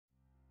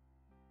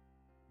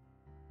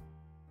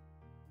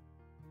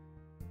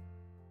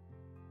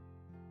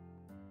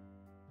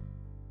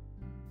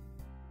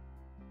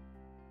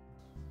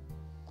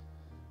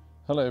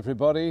Hello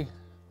everybody,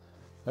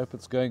 hope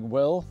it's going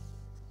well.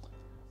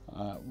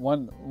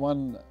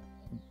 One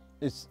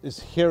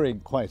is hearing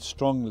quite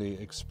strongly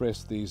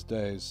expressed these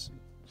days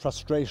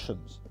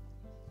frustrations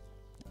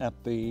at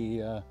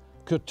the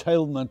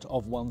curtailment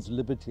of one's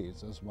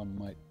liberties, as one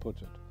might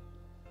put it.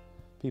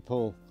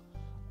 People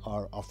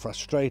are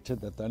frustrated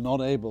that they're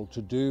not able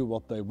to do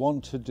what they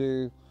want to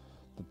do,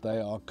 that they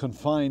are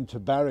confined to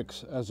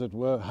barracks, as it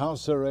were.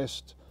 House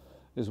arrest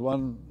is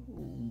one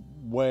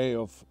way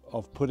of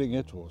putting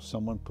it, or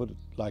someone put it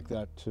like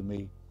that to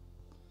me.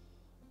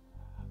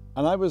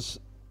 And I was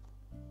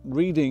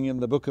reading in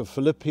the book of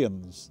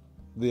Philippians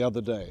the other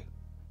day,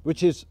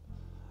 which is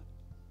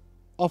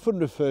often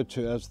referred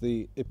to as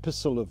the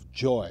epistle of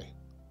joy.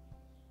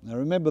 Now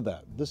remember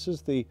that. This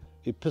is the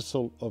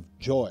epistle of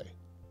joy.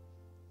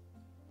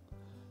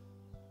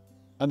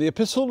 And the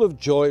epistle of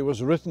joy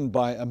was written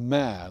by a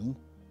man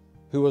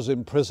who was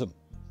in prison.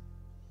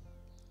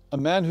 A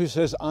man who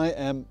says, I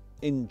am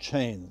in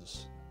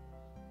chains.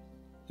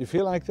 Do you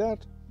feel like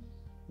that?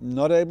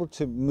 Not able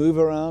to move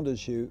around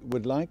as you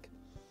would like?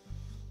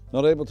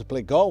 Not able to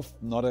play golf,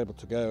 not able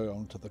to go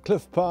onto the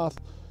cliff path,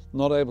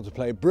 not able to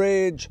play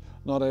bridge,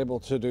 not able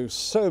to do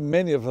so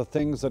many of the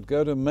things that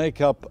go to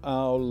make up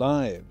our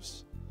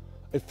lives.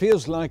 It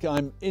feels like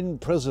I'm in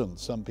prison,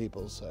 some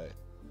people say.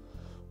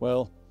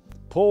 Well,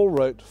 Paul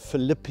wrote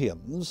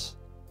Philippians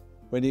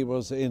when he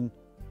was in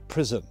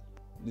prison.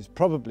 He's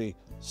probably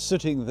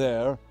sitting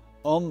there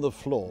on the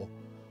floor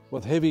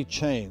with heavy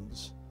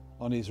chains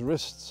on his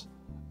wrists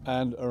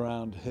and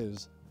around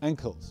his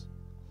ankles.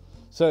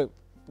 So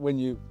when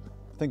you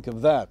think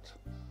of that,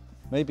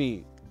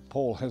 maybe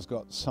Paul has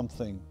got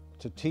something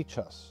to teach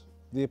us.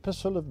 The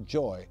epistle of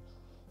joy,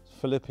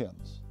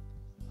 Philippians.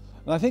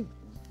 And I think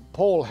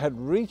Paul had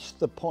reached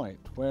the point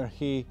where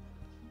he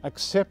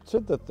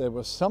accepted that there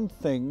were some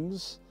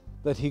things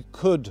that he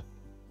could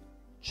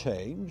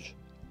change,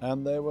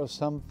 and there were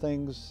some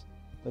things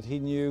that he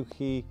knew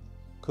he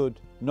could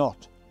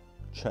not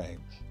change.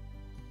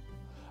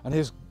 And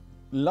his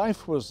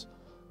life was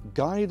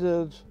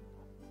guided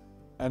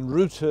and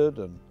rooted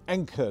and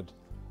anchored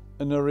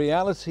in a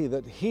reality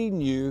that he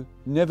knew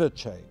never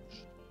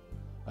changed.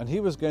 And he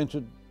was going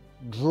to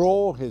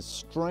draw his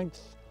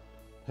strength,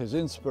 his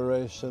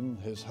inspiration,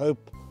 his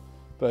hope,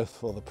 both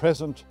for the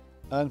present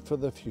and for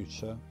the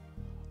future,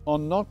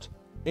 on not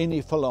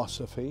any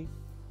philosophy,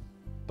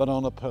 but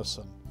on a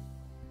person.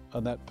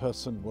 And that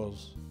person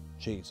was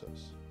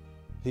Jesus.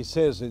 He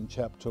says in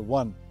chapter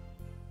 1,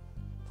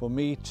 for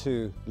me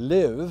to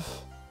live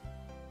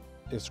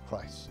is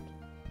Christ,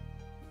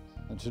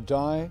 and to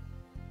die,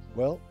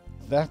 well,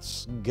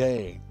 that's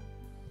gain.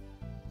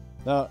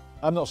 Now,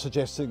 I'm not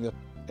suggesting that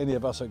any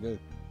of us are going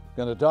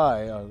to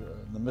die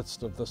in the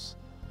midst of this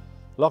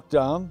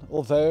lockdown,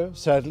 although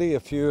sadly a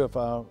few of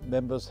our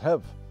members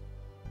have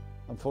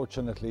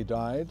unfortunately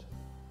died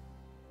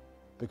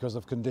because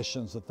of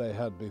conditions that they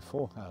had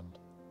beforehand.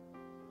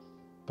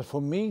 But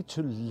for me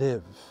to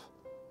live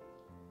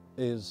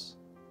is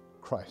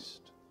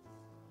Christ.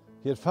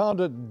 He had found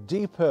a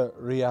deeper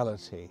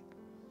reality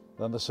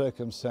than the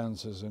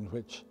circumstances in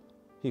which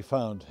he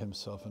found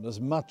himself. And as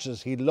much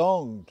as he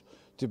longed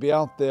to be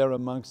out there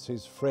amongst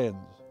his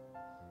friends,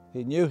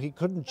 he knew he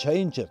couldn't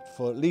change it,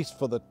 at least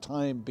for the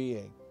time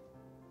being.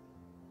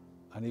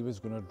 And he was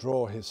going to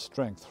draw his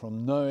strength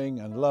from knowing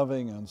and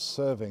loving and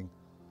serving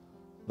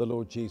the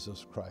Lord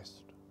Jesus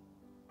Christ.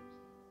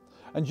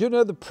 And you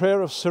know the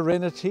prayer of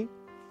serenity?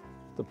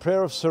 The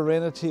prayer of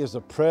serenity is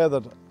a prayer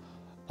that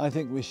I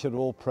think we should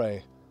all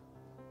pray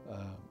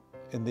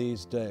in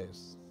these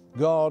days.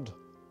 God,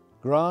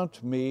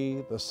 grant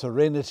me the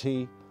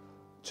serenity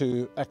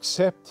to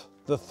accept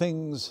the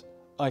things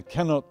I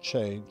cannot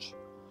change,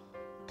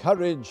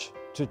 courage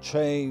to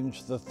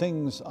change the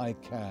things I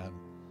can,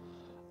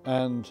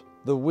 and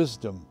the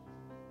wisdom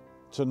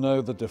to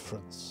know the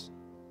difference.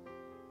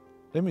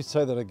 Let me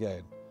say that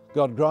again.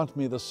 God, grant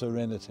me the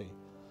serenity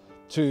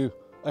to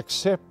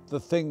accept the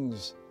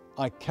things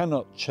I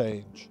cannot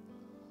change,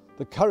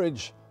 the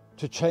courage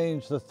to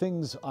change the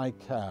things I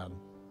can,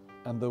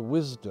 and the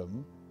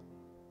wisdom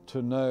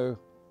to know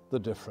the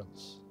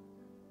difference.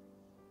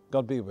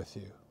 God be with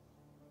you.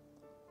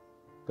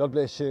 God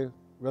bless you.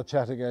 We'll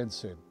chat again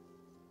soon.